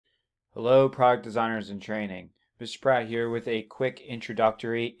Hello, product designers in training. Mr. Pratt here with a quick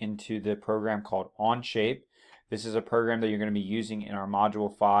introductory into the program called Onshape. This is a program that you're going to be using in our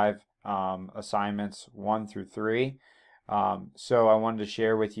Module 5 assignments 1 through 3. So I wanted to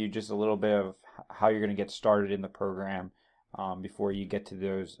share with you just a little bit of how you're going to get started in the program before you get to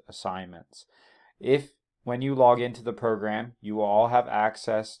those assignments. When you log into the program, you will all have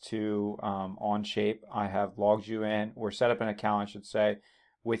access to Onshape. I have logged you in, or set up an account, I should say,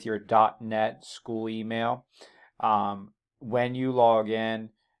 with your .NET school email. When you log in,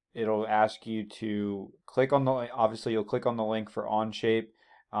 it'll ask you to click on the, obviously you'll click on the link for Onshape,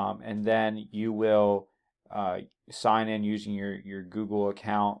 and then you will sign in using your Google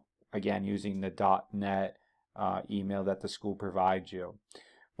account, again using the .NET email that the school provides you.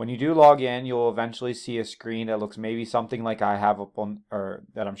 When you do log in, you'll eventually see a screen that looks maybe something like I have up on, or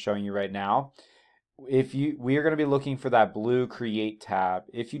that I'm showing you right now. We are going to be looking for that blue Create tab.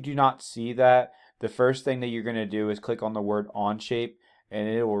 If you do not see that, the first thing that you're going to do is click on the word Onshape, and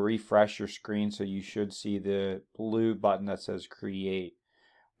it will refresh your screen, so you should see the blue button that says Create.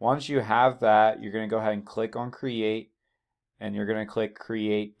 Once you have that, you're going to go ahead and click on Create, and you're going to click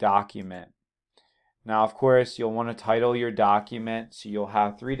Create Document. Now, of course, you'll want to title your document, so you'll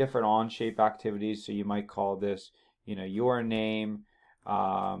have 3 different Onshape activities, so you might call this, your name,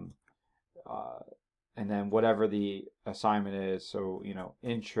 and then whatever the assignment is, so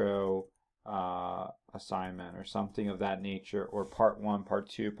intro assignment or something of that nature, or part 1, part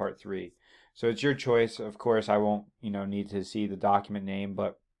 2, part 3. So it's your choice. Of course, I won't need to see the document name,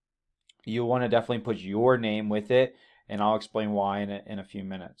 but you'll want to definitely put your name with it, and I'll explain why in a few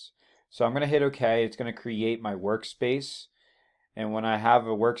minutes. So I'm going to hit OK. It's going to create my workspace, and when I have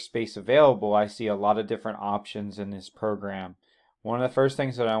a workspace available, I see a lot of different options in this program. One of the first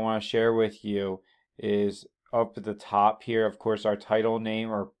things that I want to share with you is up at the top here. Of course, our title name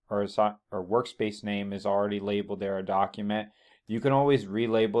or workspace name is already labeled there, a document. You can always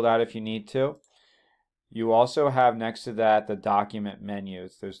relabel that if you need to. You also have next to that the document menu.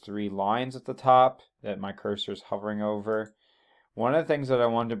 It's those 3 lines at the top that my cursor is hovering over. One of the things that I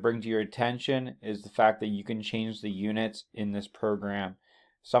wanted to bring to your attention is the fact that you can change the units in this program.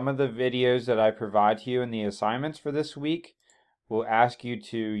 Some of the videos that I provide to you in the assignments for this week will ask you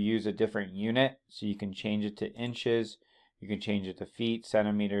to use a different unit, so you can change it to inches, you can change it to feet,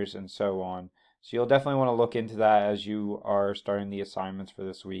 centimeters, and so on. So you'll definitely want to look into that as you are starting the assignments for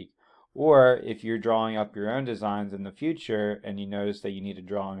this week. Or if you're drawing up your own designs in the future and you notice that you need to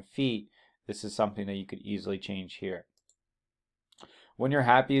draw in feet, this is something that you could easily change here. When you're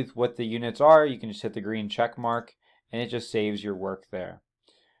happy with what the units are, you can just hit the green check mark, and it just saves your work there.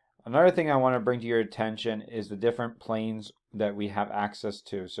 Another thing I want to bring to your attention is the different planes that we have access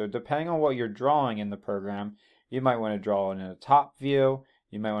to. So depending on what you're drawing in the program, you might want to draw it in a top view,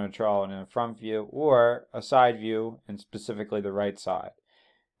 you might want to draw it in a front view, or a side view, and specifically the right side.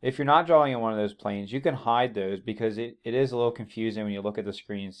 If you're not drawing in one of those planes, you can hide those, because it is a little confusing when you look at the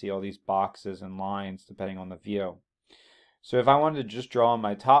screen and see all these boxes and lines depending on the view. So if I wanted to just draw on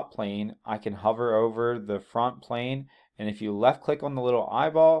my top plane, I can hover over the front plane, and if you left click on the little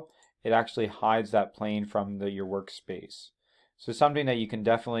eyeball, it actually hides that plane from your workspace. So something that you can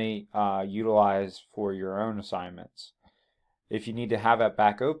definitely utilize for your own assignments. If you need to have it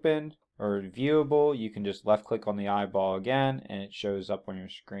back open or viewable, you can just left click on the eyeball again, and it shows up on your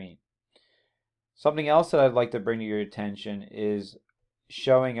screen. Something else that I'd like to bring to your attention is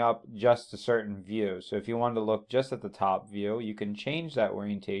showing up just a certain view. So if you wanted to look just at the top view, you can change that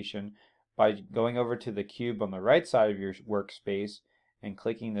orientation by going over to the cube on the right side of your workspace and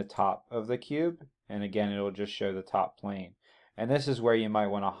clicking the top of the cube, and again it'll just show the top plane. And this is where you might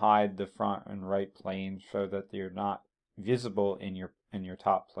want to hide the front and right planes so that they're not visible in your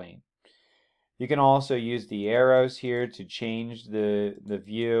top plane. You can also use the arrows here to change the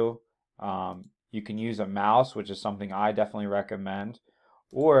view. You can use a mouse, which is something I definitely recommend,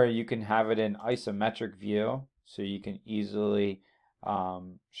 or you can have it in isometric view, so you can easily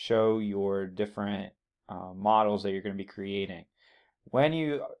show your different models that you're going to be creating. When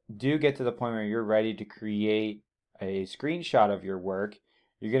you do get to the point where you're ready to create a screenshot of your work,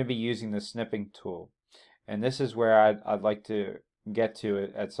 you're going to be using the snipping tool. And this is where I'd like to get to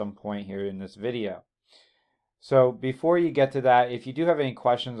it at some point here in this video. So before you get to that, if you do have any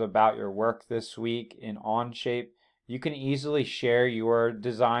questions about your work this week in Onshape, you can easily share your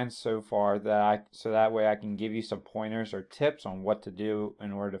designs so far so that way I can give you some pointers or tips on what to do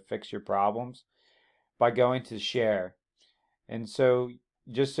in order to fix your problems by going to share. And so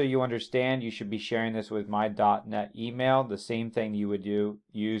just so you understand, you should be sharing this with my .NET email, the same thing you would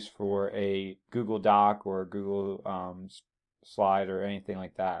use for a Google Doc or a Google slide or anything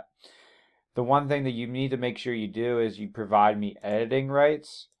like that. The one thing that you need to make sure you do is you provide me editing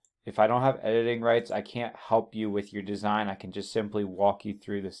rights. If I don't have editing rights, I can't help you with your design. I can just simply walk you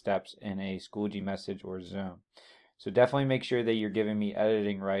through the steps in a Schoology message or Zoom. So definitely make sure that you're giving me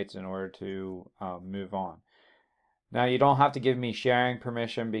editing rights in order to move on. Now you don't have to give me sharing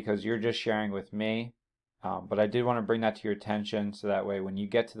permission because you're just sharing with me. But I did want to bring that to your attention so that way when you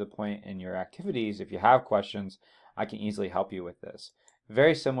get to the point in your activities, if you have questions, I can easily help you with this.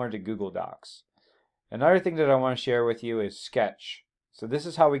 Very similar to Google Docs. Another thing that I want to share with you is Sketch. So this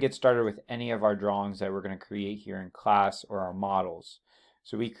is how we get started with any of our drawings that we're going to create here in class or our models.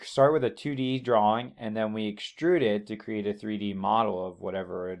 So we start with a 2D drawing and then we extrude it to create a 3D model of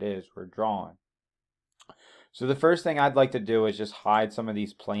whatever it is we're drawing. So the first thing I'd like to do is just hide some of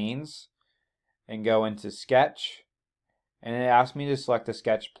these planes and go into Sketch, and it asks me to select a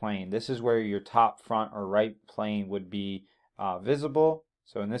sketch plane. This is where your top, front, or right plane would be visible.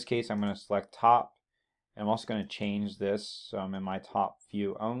 So in this case, I'm going to select top, and I'm also going to change this so I'm in my top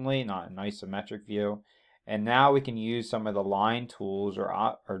view only, not an isometric view. And now we can use some of the line tools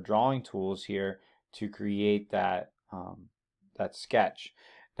or drawing tools here to create that that sketch.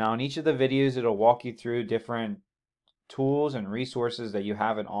 Now in each of the videos, it'll walk you through different tools and resources that you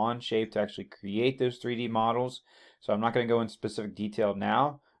have in Onshape to actually create those 3D models. So I'm not going to go into specific detail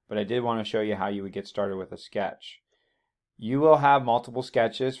now, but I did want to show you how you would get started with a sketch. You will have multiple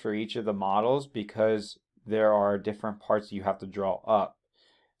sketches for each of the models because there are different parts you have to draw up.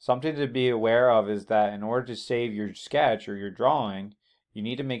 Something to be aware of is that in order to save your sketch or your drawing, you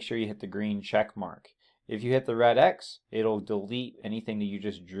need to make sure you hit the green check mark. If you hit the red X, it'll delete anything that you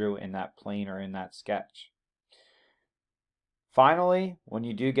just drew in that plane or in that sketch. Finally, when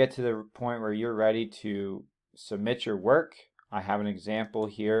you do get to the point where you're ready to submit your work, I have an example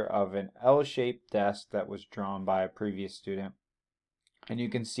here of an L-shaped desk that was drawn by a previous student. And you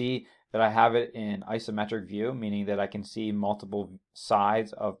can see that I have it in isometric view, meaning that I can see multiple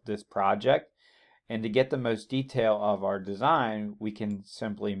sides of this project. And to get the most detail of our design, we can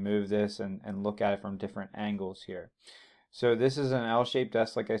simply move this and look at it from different angles here. So this is an L-shaped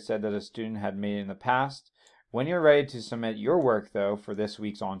desk, like I said, that a student had made in the past. When you're ready to submit your work, though, for this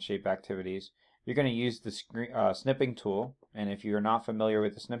week's Onshape activities, you're going to use the snipping tool. And if you're not familiar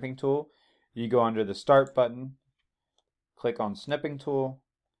with the snipping tool, you go under the Start button, click on Snipping Tool,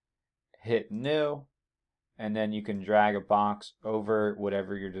 hit New, and then you can drag a box over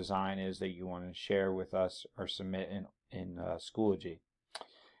whatever your design is that you want to share with us or submit in Schoology.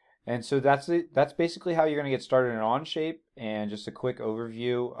 And so that's it. That's basically how you're going to get started in Onshape, and just a quick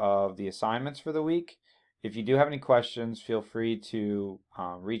overview of the assignments for the week. If you do have any questions, feel free to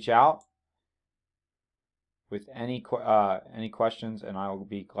reach out with any questions, and I will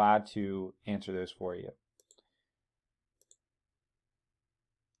be glad to answer those for you.